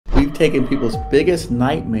taken people's biggest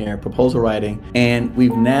nightmare, proposal writing, and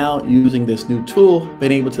we've now, using this new tool,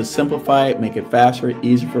 been able to simplify it, make it faster,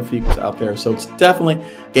 easier for people out there. So it's definitely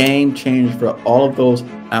game changer for all of those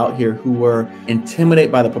out here who were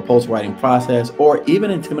intimidated by the proposal writing process, or even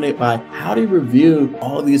intimidated by how to review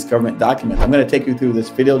all of these government documents. I'm going to take you through this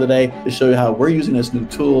video today to show you how we're using this new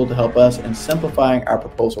tool to help us in simplifying our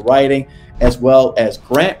proposal writing, as well as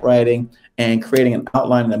grant writing, and creating an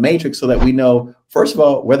outline in the matrix so that we know, first of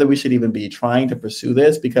all, whether we should even be trying to pursue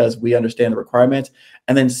this because we understand the requirements.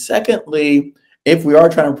 And then secondly, if we are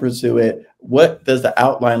trying to pursue it, what does the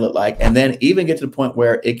outline look like? And then even get to the point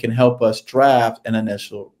where it can help us draft an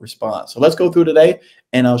initial response. So let's go through today,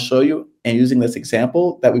 and I'll show you, and using this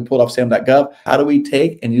example that we pulled off SAM.gov, how do we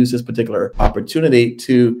take and use this particular opportunity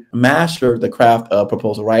to master the craft of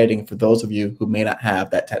proposal writing for those of you who may not have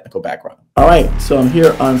that technical background. All right, so I'm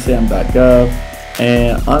here on SAM.gov,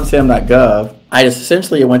 and on SAM.gov, I just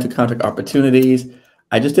essentially went to contract opportunities.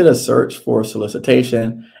 I just did a search for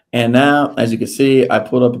solicitation. And now, as you can see, I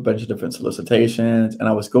pulled up a bunch of different solicitations, and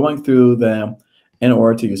I was going through them in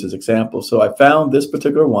order to use this example. So I found this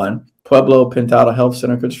particular one, Pueblo Pintado Health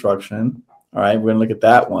Center Construction. All right, we're going to look at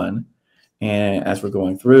that one. And as we're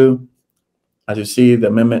going through, as you see, the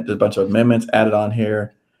amendment, there's a bunch of amendments added on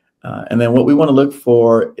here. And then what we want to look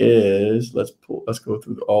for is, let's go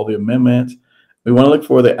through all the amendments. We want to look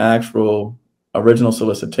for the actual original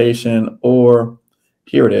solicitation, or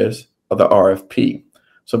here it is, of the RFP.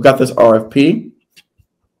 So I've got this RFP,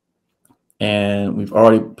 and we've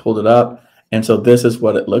already pulled it up. And so this is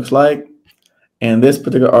what it looks like. And this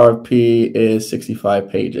particular RFP is 65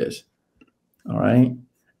 pages. All right.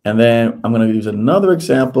 And then I'm going to use another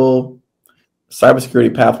example,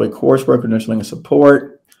 cybersecurity pathway coursework, credentialing and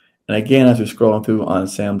support. And again, as we're scrolling through on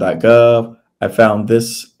SAM.gov, I found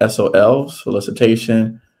this SOL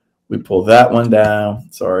solicitation. We pull that one down.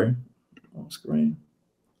 Sorry, on screen.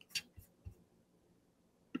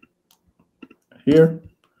 Here.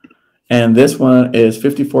 And this one is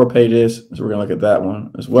 54 pages. So we're going to look at that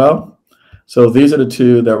one as well. So these are the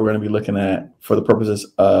two that we're going to be looking at for the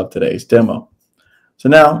purposes of today's demo. So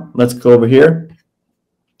now let's go over here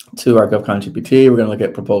to our GovCon GPT. We're going to look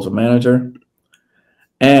at Proposal Manager.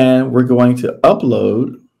 And we're going to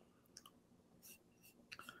upload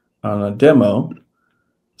on a demo.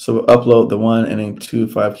 So we'll upload the one ending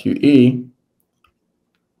 25QE.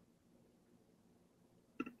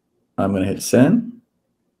 I'm going to hit send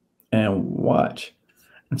and watch.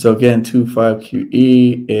 And so again,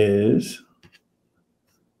 25QE is,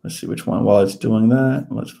 let's see which one. While it's doing that,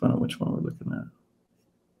 let's find out which one we're looking at.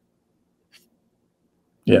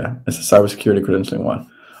 Yeah, it's the cybersecurity credentialing one.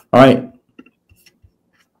 All right.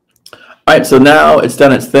 All right, so now it's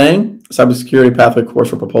done its thing. Cybersecurity pathway course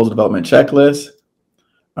for proposal development checklist.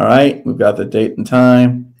 All right, we've got the date and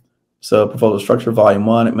time. So proposal structure, volume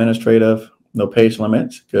 1, administrative, no page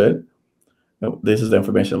limits, good. This is the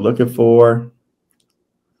information I'm looking for.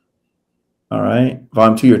 All right.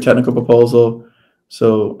 Volume 2, your technical proposal.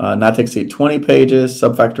 So not to exceed 20 pages.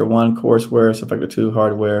 Subfactor 1, courseware. Subfactor 2,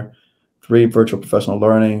 hardware. 3, virtual professional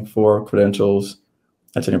learning. 4, credentials.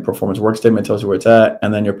 That's in your performance work statement. Tells you where it's at.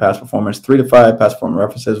 And then your past performance. 3 to 5 past performance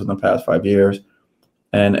references within the past 5 years.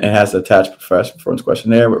 And it has the attached professional performance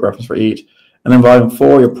questionnaire with reference for each. And then volume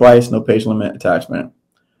 4, your price, no page limit attachment.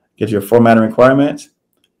 Gives you your formatting requirements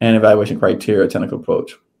and evaluation criteria, technical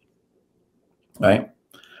approach. Right.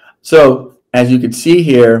 So as you can see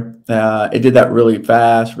here, it did that really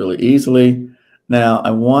fast, really easily. Now I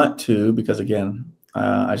want to, because again,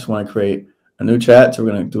 I just want to create a new chat. So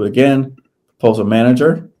we're going to do it again, Proposal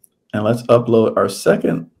Manager, and let's upload our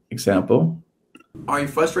second example. Are you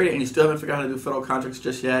frustrated and you still haven't figured out how to do federal contracts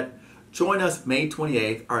just yet? Join us May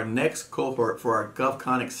 28th, our next cohort for our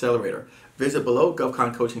GovCon Accelerator. Visit below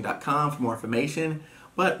govconcoaching.com for more information.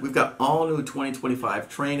 But we've got all new 2025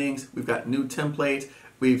 trainings. We've got new templates.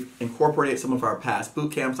 We've incorporated some of our past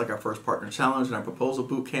boot camps, like our first partner challenge and our proposal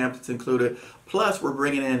boot camp that's included. Plus, we're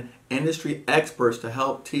bringing in industry experts to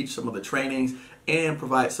help teach some of the trainings and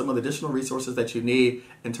provide some of the additional resources that you need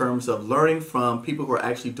in terms of learning from people who are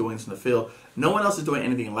actually doing this in the field. No one else is doing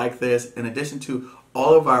anything like this. In addition to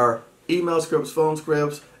all of our email scripts, phone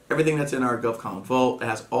scripts, everything that's in our GovCon Vault that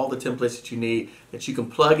has all the templates that you need that you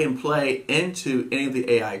can plug and play into any of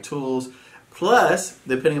the AI tools. Plus,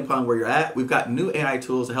 depending upon where you're at, we've got new AI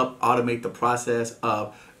tools to help automate the process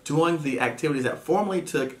of doing the activities that formerly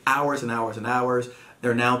took hours and hours and hours.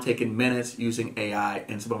 They're now taking minutes using AI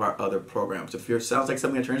and some of our other programs. If it sounds like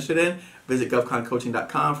something that you're interested in, visit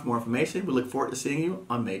govconcoaching.com for more information. We look forward to seeing you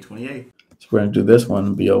on May 28th. So we're going to do this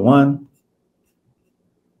one, BO1.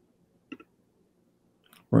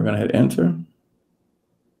 We're going to hit enter.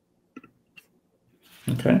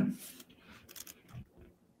 Okay.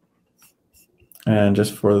 And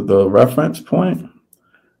just for the reference point,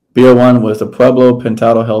 BO1 was the Pueblo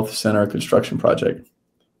Pintado Health Center construction project.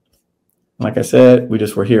 Like I said, we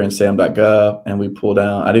just were here in SAM.gov and we pulled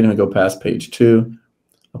down, I didn't even go past page 2.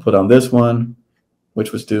 I put on this one,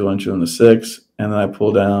 which was due on June the 6th. And then I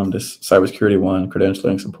pulled down this cybersecurity one,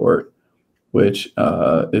 credentialing support, which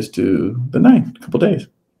is due the 9th, a couple days.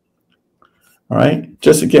 All right.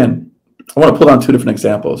 Just again, I want to pull down 2 different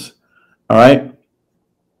examples. All right.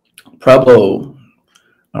 Pueblo.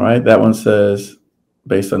 All right. That one says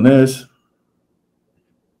based on this.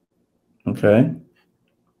 Okay.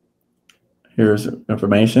 Here's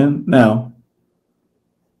information. Now,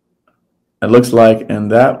 it looks like in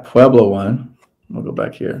that Pueblo one, we'll go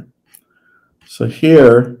back here. So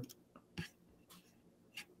here,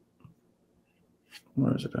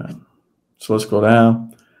 where is it at? So let's go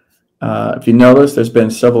down. If you notice, there's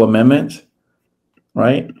been several amendments,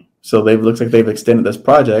 right? So looks like they've extended this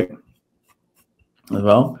project as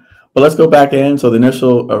well. But let's go back in. So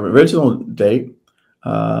the original date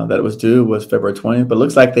that it was due was February 20th, but it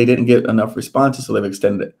looks like they didn't get enough responses, so they've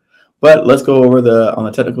extended it. But let's go over on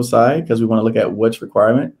the technical side, because we want to look at which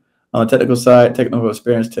requirement. On the technical side, technical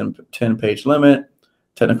experience, 10-page limit,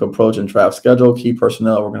 technical approach and draft schedule, key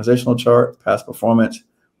personnel organizational chart, past performance.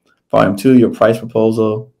 Volume 2, your price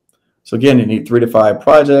proposal. So again, you need 3 to 5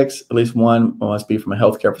 projects. At least one must be from a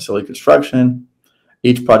healthcare facility construction.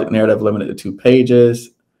 Each project narrative limited to 2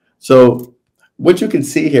 pages. So what you can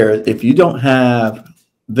see here, if you don't have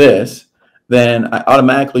this, then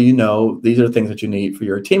automatically these are the things that you need for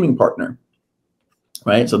your teaming partner,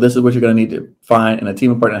 right? So this is what you're going to need to find in a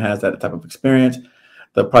teaming partner that has that type of experience.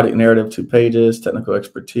 The project narrative, 2 pages, technical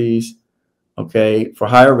expertise. Okay, for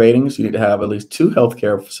higher ratings, you need to have at least 2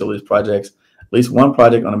 healthcare facilities projects, at least 1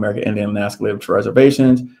 project on American Indian and Alaska Native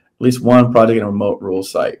reservations, at least 1 project in a remote rural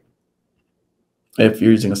site. If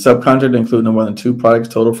you're using a subcontractor, include no more than 2 projects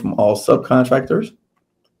total from all subcontractors.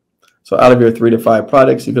 So out of your 3 to 5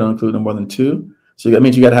 projects, you can include no more than 2. So that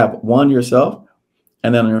means you got to have 1 yourself.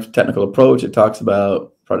 And then on your technical approach, it talks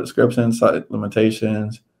about project description, site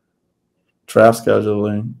limitations, draft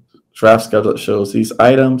scheduling. Draft schedule that shows these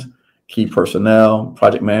items, key personnel,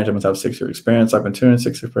 project manager must have 6-year experience, I've been 6 years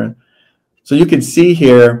experience. So you can see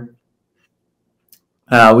here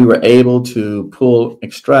how we were able to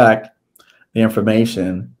extract the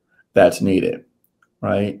information that's needed,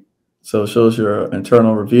 right? So it shows your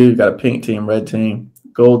internal review. You've got a pink team, red team,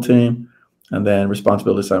 gold team, and then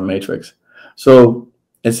responsibility assignment matrix. So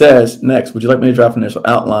it says, next, would you like me to draft an initial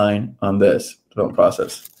outline on this development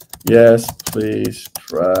process? Yes, please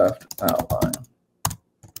draft outline.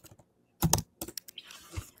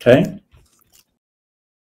 Okay.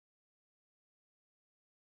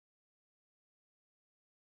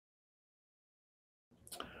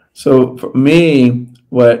 So for me,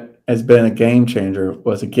 what has been a game changer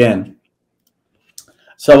was, again,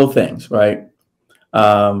 several things, right?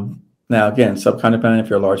 Now, again, subcontract plan, if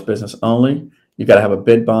you're a large business only, you got to have a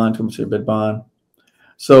bid bond, to your bid bond.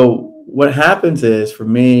 So what happens is, for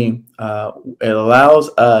me, it allows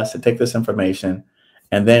us to take this information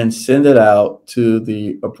and then send it out to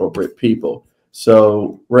the appropriate people.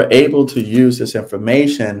 So we're able to use this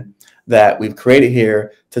information that we've created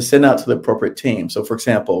here to send out to the appropriate team. So for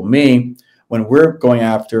example, me, when we're going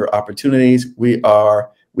after opportunities, we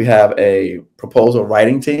have a proposal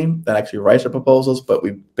writing team that actually writes the proposals, but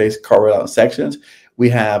we basically carve it out in sections. We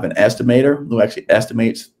have an estimator who actually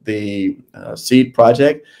estimates the seed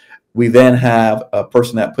project. We then have a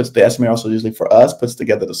person that puts the estimator, also usually for us, puts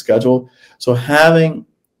together the schedule. So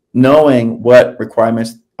knowing what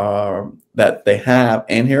requirements that they have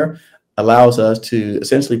in here allows us to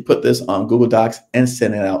essentially put this on Google Docs and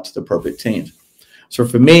send it out to the appropriate teams. So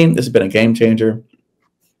for me, this has been a game changer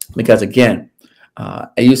because, again,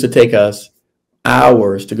 it used to take us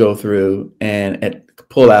hours to go through and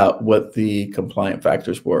pull out what the compliant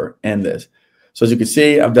factors were in this. So as you can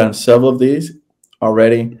see, I've done several of these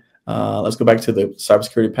already. Let's go back to the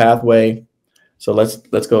cybersecurity pathway. So let's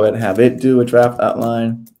go ahead and have it do a draft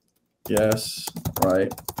outline. Yes,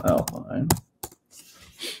 right, outline.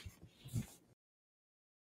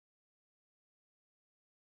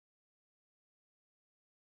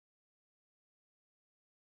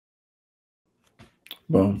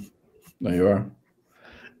 Boom, there you are.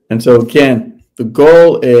 And so again, the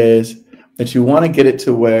goal is that you want to get it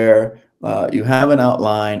to where you have an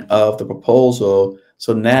outline of the proposal.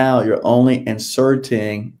 So now you're only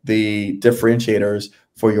inserting the differentiators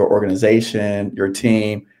for your organization, your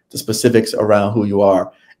team, the specifics around who you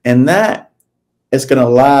are. And that is going to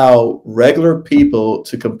allow regular people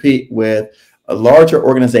to compete with larger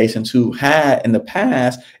organizations who had in the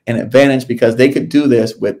past an advantage because they could do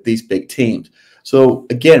this with these big teams. So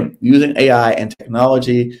again, using AI and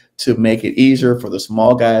technology to make it easier for the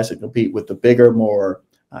small guys to compete with the bigger, more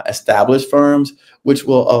established firms, which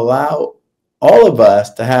will allow all of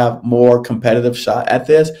us to have more competitive shot at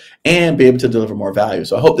this and be able to deliver more value.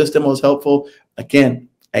 So I hope this demo is helpful. Again,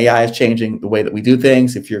 AI is changing the way that we do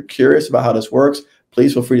things. If you're curious about how this works,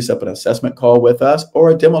 please feel free to set up an assessment call with us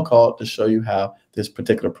or a demo call to show you how this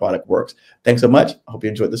particular product works. Thanks so much. I hope you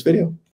enjoyed this video.